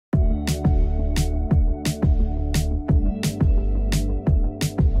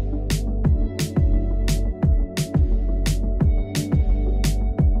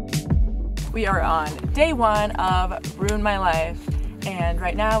We are on day 1 of Ruin My Life, and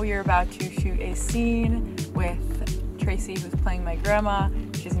right now we are about to shoot a scene with Tracy, who's playing my grandma.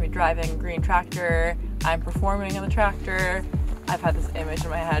 She's gonna be driving a green tractor. I'm performing on the tractor. I've had this image in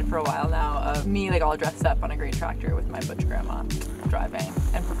my head for a while now of me like all dressed up on a green tractor with my butch grandma driving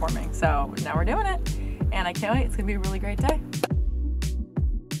and performing. So now we're doing it, and I can't wait. It's gonna be a really great day.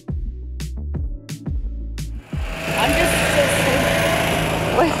 I'm just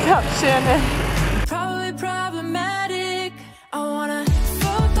wake up, Shannon. Probably problematic. I wanna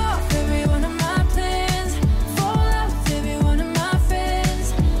fuck off every one of my plans, fall out every one of my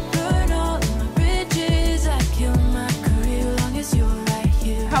friends, burn all of my bridges. I kill my career long as you're right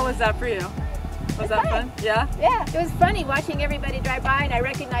here. How was that for you? Was that fun? Yeah? Yeah, it was funny watching everybody drive by and I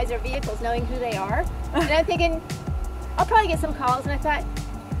recognized their vehicles, knowing who they are. And I'm thinking, I'll probably get some calls, and I thought,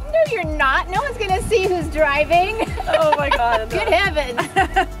 no, you're not. No one's gonna see who's driving. Oh my God. Good heavens.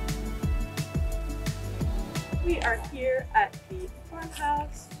 We are here at the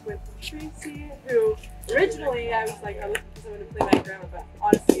farmhouse with Tracy, who originally I was like, I'm looking for someone to play my grandma, but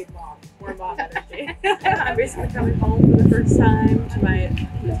honestly, mom, more mom energy. I'm basically coming home for the first time to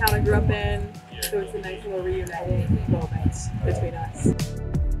the town I grew up in, so it's a nice little reuniting moment between us.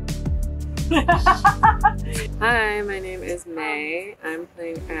 Hi, my name is May. I'm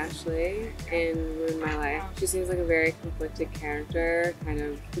playing Ashley in Ruin My Life. She seems like a very conflicted character, kind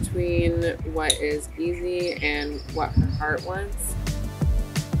of between what is easy and what her heart wants.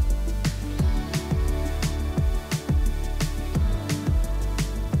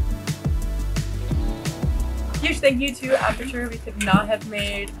 Huge thank you to Aperture. We could not have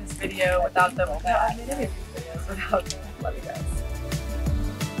made this video without them. No, I made any of these videos without them. Love you guys.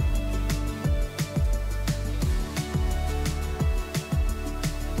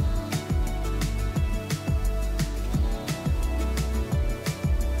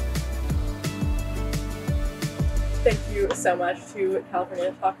 Thank you so much to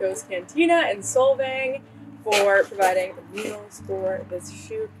California Tacos Cantina and Solvang for providing the meals for this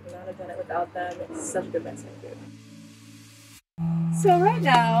shoot. Would not have done it without them. It's such good Mexican food. So right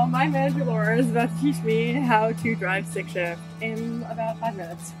now, my manager Laura is about to teach me how to drive stick shift in about 5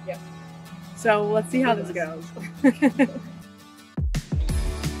 minutes. Yep. So let's see how this goes.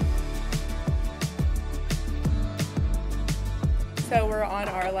 So we're on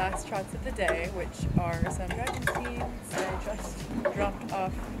our last shots of the day, which are some driving scenes. I just dropped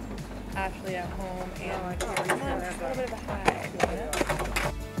off Ashley at home, and a little bit of a high.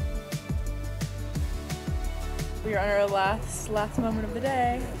 We are on our last moment of the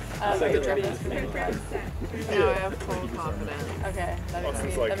day. Now I have full confidence. Okay,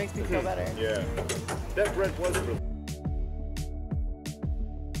 that makes me feel better. Yeah, that Brent was really.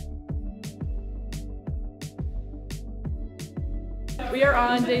 We are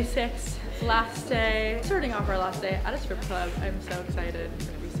on day 6, last day, starting off our last day at a strip club. I'm so excited. It's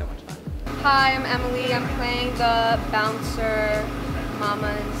going to be so much fun. Hi, I'm Emily. I'm playing the bouncer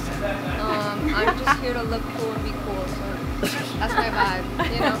mamas. I'm just here to look cool and be cool, so that's my vibe,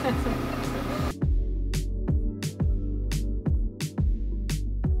 you know?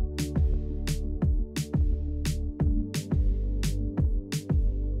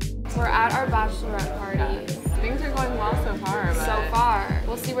 We're at our bachelorette party. Things are going well so far. But so far.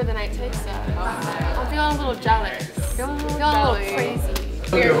 We'll see where the night takes us. I'm feeling a little jealous. Feeling a little crazy.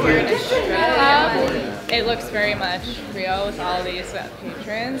 We're here in a strip club. It looks very much real with all these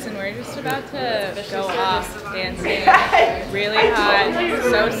patrons, and we're just about to go off dancing. Really hot,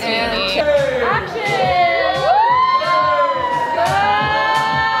 so steamy. Action!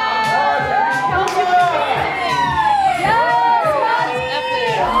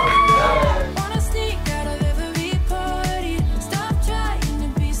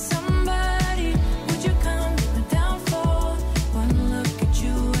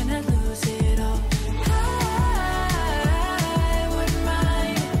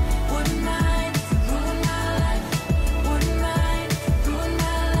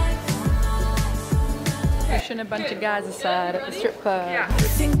 A bunch of guys aside at the strip club. Yeah. I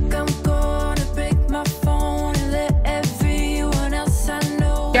think I'm gonna break my phone and let everyone else I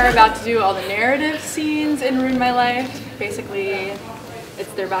know. They're about to do all the narrative scenes in Ruin My Life. Basically,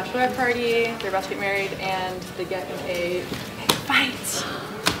 it's their bachelorette party, they're about to get married, and they get in a fight.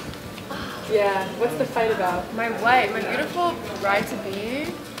 Yeah, what's the fight about? My beautiful bride-to-be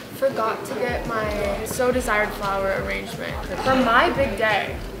forgot to get my so desired flower arrangement for my big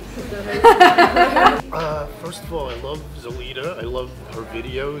day. First of all, I love Zolita. I love her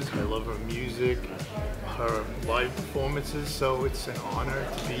videos. I love her music, her live performances. So it's an honor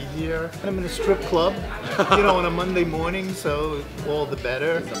to be here. I'm in a strip club, you know, on a Monday morning, so all the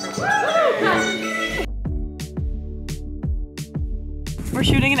better. We're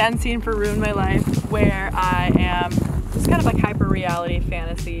shooting an end scene for Ruin My Life where I am just kind of like hyper reality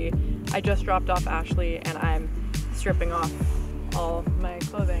fantasy. I just dropped off Ashley and I'm stripping off all my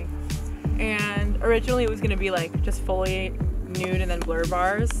clothing. And originally it was gonna be like just fully nude and then blur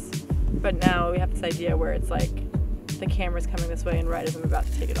bars, but now we have this idea where it's like the camera's coming this way and right as I'm about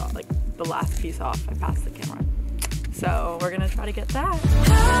to take it off, like the last piece off, I pass the camera. So we're gonna try to get that.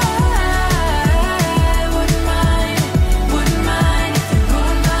 I wouldn't mind.